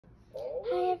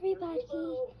Hi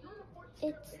everybody,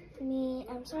 it's me.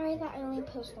 I'm sorry that I only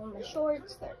post on the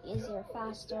shorts. They're easier,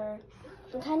 faster,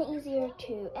 and kind of easier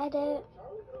to edit.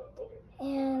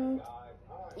 And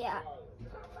yeah,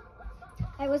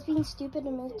 I was being stupid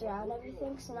and moved around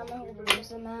everything, so now my whole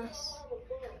room's a mess.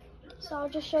 So I'll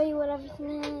just show you what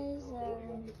everything is,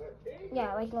 and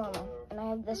yeah, like normal. And I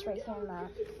have this right here and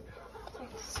that.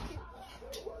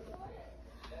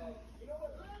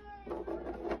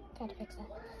 Gotta fix that.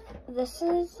 This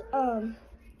is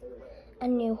a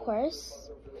new horse.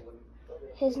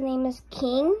 His name is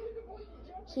King.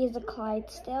 He's a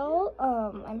Clydesdale.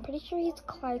 I'm pretty sure he's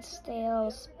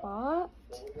Clydesdale Spot.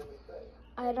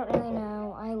 I don't really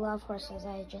know. I love horses.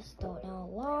 I just don't know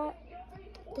a lot.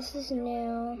 This is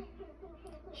new.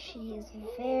 She is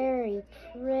very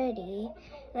pretty.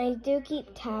 And I do keep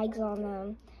tags on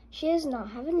them. She does not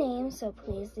have a name, so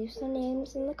please leave some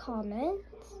names in the comments.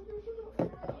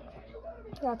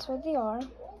 That's where they are.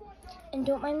 And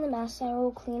don't mind the mess, I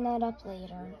will clean that up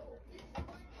later.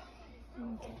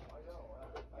 Okay.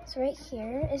 So right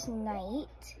here is Knight.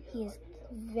 He is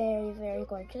very, very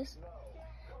gorgeous.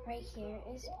 Right here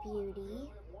is Beauty.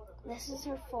 This is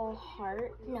her full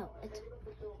heart. No, it's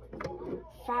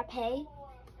Frappe.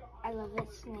 I love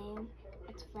its name.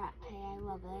 It's Frappe. I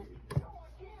love it.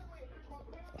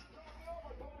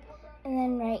 And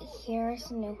then right here are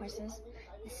some new horses.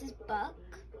 This is Buck.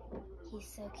 He's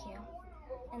so cute.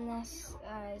 And this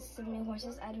is some new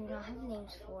horses I do not have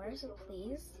names for, so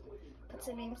please put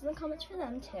some names in the comments for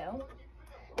them too.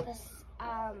 This,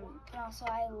 and also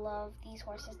I love these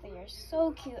horses. They are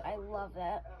so cute. I love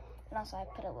it. And also I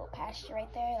put a little pasture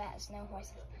right there that has no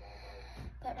horses.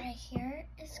 But right here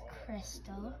is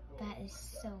Crystal. That is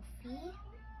Sophie.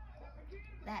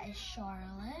 That is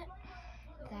Charlotte.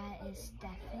 That is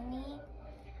Stephanie.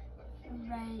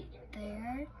 Right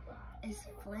there is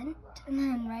Flint. And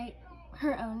then right,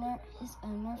 his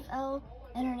owner fell,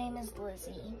 and her name is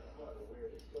Lizzie.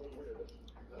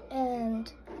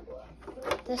 And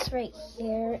this right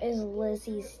here is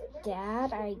Lizzie's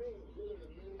dad. I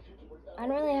don't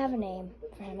really have a name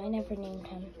for him. I never named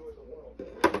him.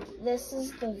 This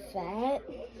is the vet.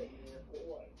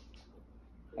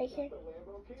 Right here.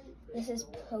 This is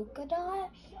Polka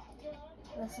Dot.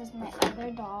 This is my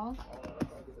other dog.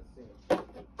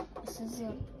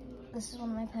 This is one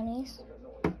of my ponies.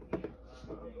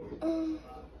 And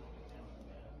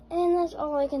that's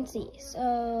all I can see.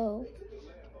 So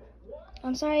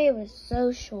I'm sorry it was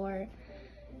so short.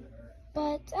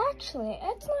 But actually,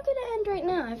 it's not gonna end right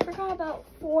now. I forgot about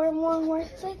 4 more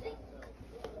horses, I think.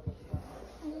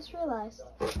 I just realized.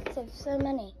 So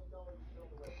many.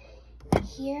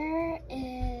 Here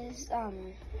is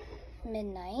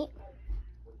Midnight.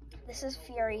 This is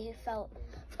Fury, who fell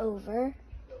over.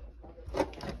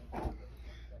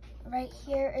 Right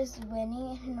here is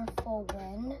Winnie in her full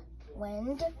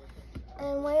wind.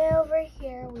 And way over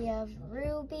here we have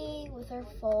Ruby with her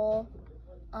full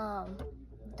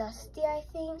Dusty, I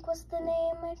think was the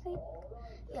name,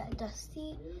 Yeah,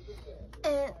 Dusty.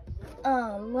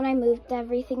 And when I moved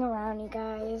everything around, you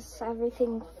guys,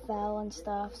 everything fell and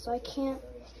stuff, so I can't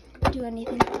do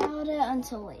anything about it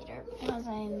until later because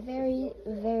I am very,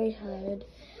 very tired.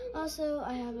 Also,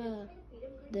 I have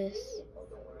this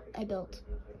I built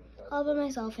all by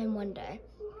myself in one day.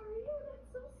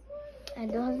 I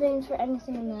don't have names for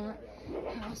anything in that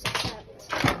house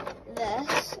except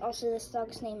this. Also, this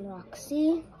dog's named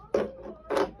Roxy.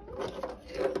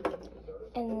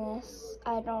 And this,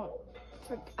 I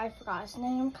forgot his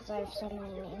name because I have so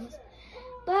many names.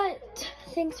 But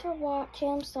thanks for watching.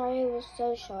 I'm sorry it was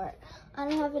so short. I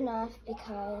don't have enough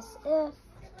because if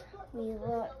we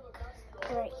look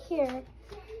right here,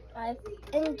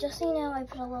 and just so you know, I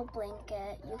put a little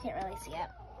blanket. You can't really see it.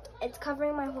 It's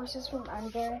covering my horses from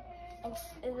under. And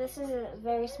this is a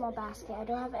very small basket. I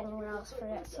don't have anywhere else for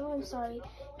it, so I'm sorry.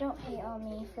 Don't hate on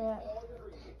me for it.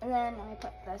 And then I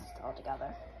put this all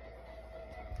together.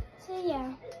 So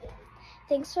yeah,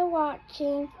 thanks for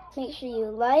watching. Make sure you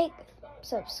like,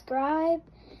 subscribe,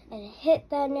 and hit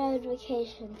that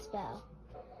notifications bell.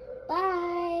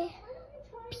 Bye.